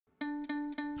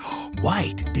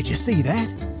Wait, did you see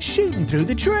that? Shooting through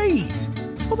the trees.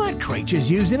 Well, that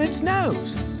creature's using its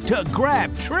nose to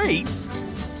grab treats.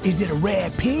 Is it a rare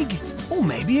pig? Or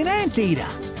maybe an anteater?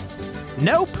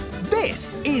 Nope,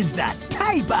 this is the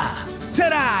tapir.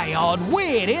 Today on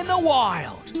Weird in the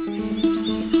Wild.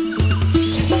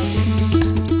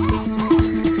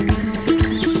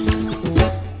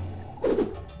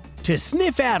 To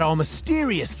sniff out our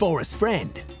mysterious forest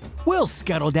friend, we'll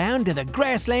scuttle down to the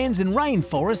grasslands and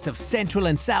rainforest of Central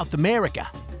and South America.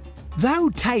 Though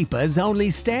tapirs only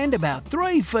stand about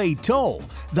 3 feet tall,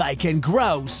 they can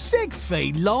grow 6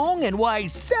 feet long and weigh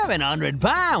 700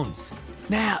 pounds.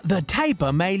 Now, the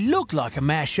tapir may look like a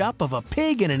mashup of a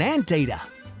pig and an anteater.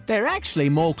 They're actually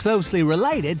more closely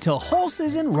related to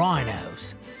horses and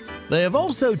rhinos. They have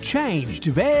also changed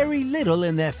very little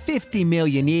in their 50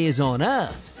 million years on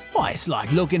Earth. Why, it's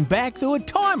like looking back through a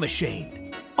time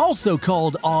machine. Also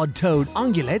called odd-toed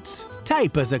ungulates,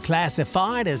 tapirs are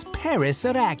classified as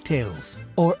perissodactyls,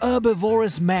 or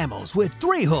herbivorous mammals with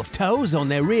 3-hoofed toes on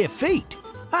their rear feet.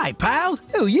 Hey pal,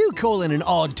 who you calling an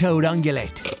odd-toed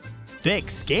ungulate?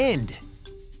 Thick-skinned.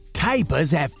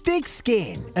 Tapirs have thick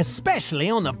skin, especially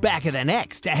on the back of their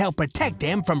necks, to help protect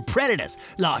them from predators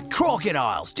like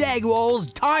crocodiles, jaguars,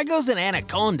 tigers, and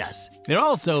anacondas. They're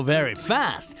also very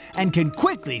fast and can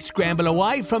quickly scramble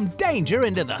away from danger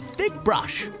into the thick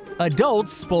brush.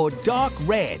 Adults sport dark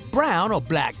red, brown, or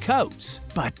black coats,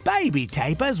 but baby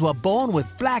tapirs were born with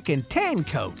black and tan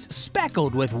coats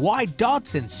speckled with white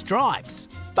dots and stripes.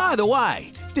 By the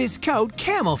way, this coat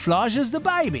camouflages the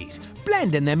babies,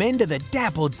 blending them into the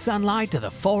dappled sunlight of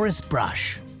the forest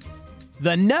brush.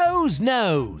 The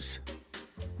nose.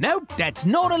 Nope, that's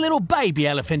not a little baby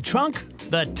elephant trunk.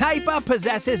 The tapir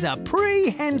possesses a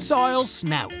prehensile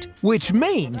snout, which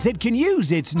means it can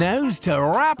use its nose to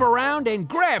wrap around and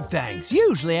grab things,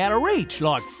 usually out of reach,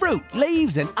 like fruit,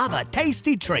 leaves, and other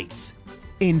tasty treats.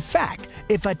 In fact,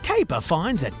 if a tapir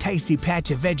finds a tasty patch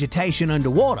of vegetation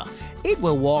underwater, it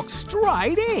will walk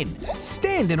straight in,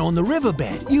 standing on the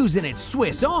riverbed, using its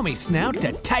Swiss Army snout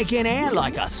to take in air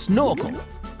like a snorkel.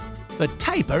 The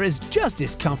tapir is just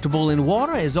as comfortable in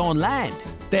water as on land.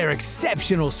 They're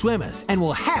exceptional swimmers and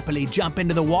will happily jump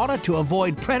into the water to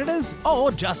avoid predators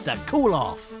or just to cool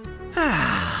off.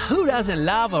 Who doesn't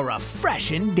love a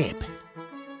refreshing dip?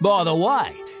 By the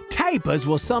way, tapirs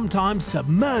will sometimes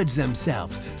submerge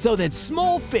themselves so that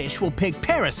small fish will pick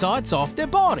parasites off their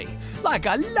body, like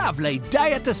a lovely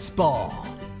day at the spa.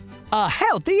 A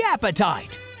healthy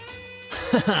appetite.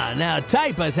 Now,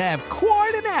 tapirs have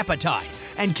quite an appetite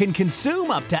and can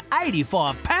consume up to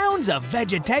 85 pounds of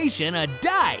vegetation a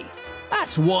day.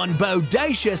 That's one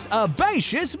bodacious,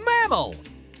 herbaceous mammal.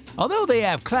 Although they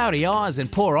have cloudy eyes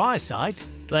and poor eyesight,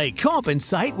 they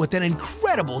compensate with an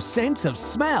incredible sense of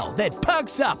smell that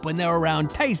perks up when they're around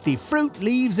tasty fruit,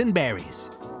 leaves, and berries.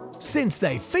 Since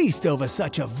they feast over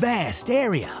such a vast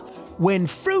area, when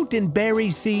fruit and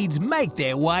berry seeds make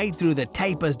their way through the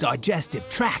tapir's digestive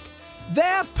tract,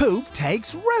 their poop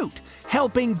takes root,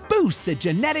 helping boost the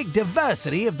genetic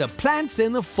diversity of the plants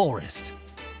in the forest.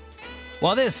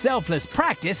 While this selfless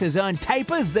practice has earned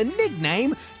tapirs the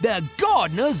nickname the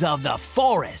gardeners of the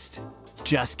forest.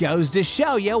 Just goes to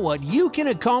show you what you can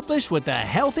accomplish with a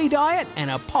healthy diet and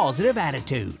a positive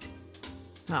attitude.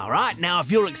 Alright, now if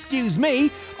you'll excuse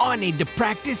me, I need to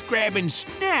practice grabbing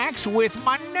snacks with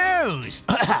my nose.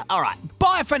 Alright,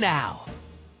 bye for now.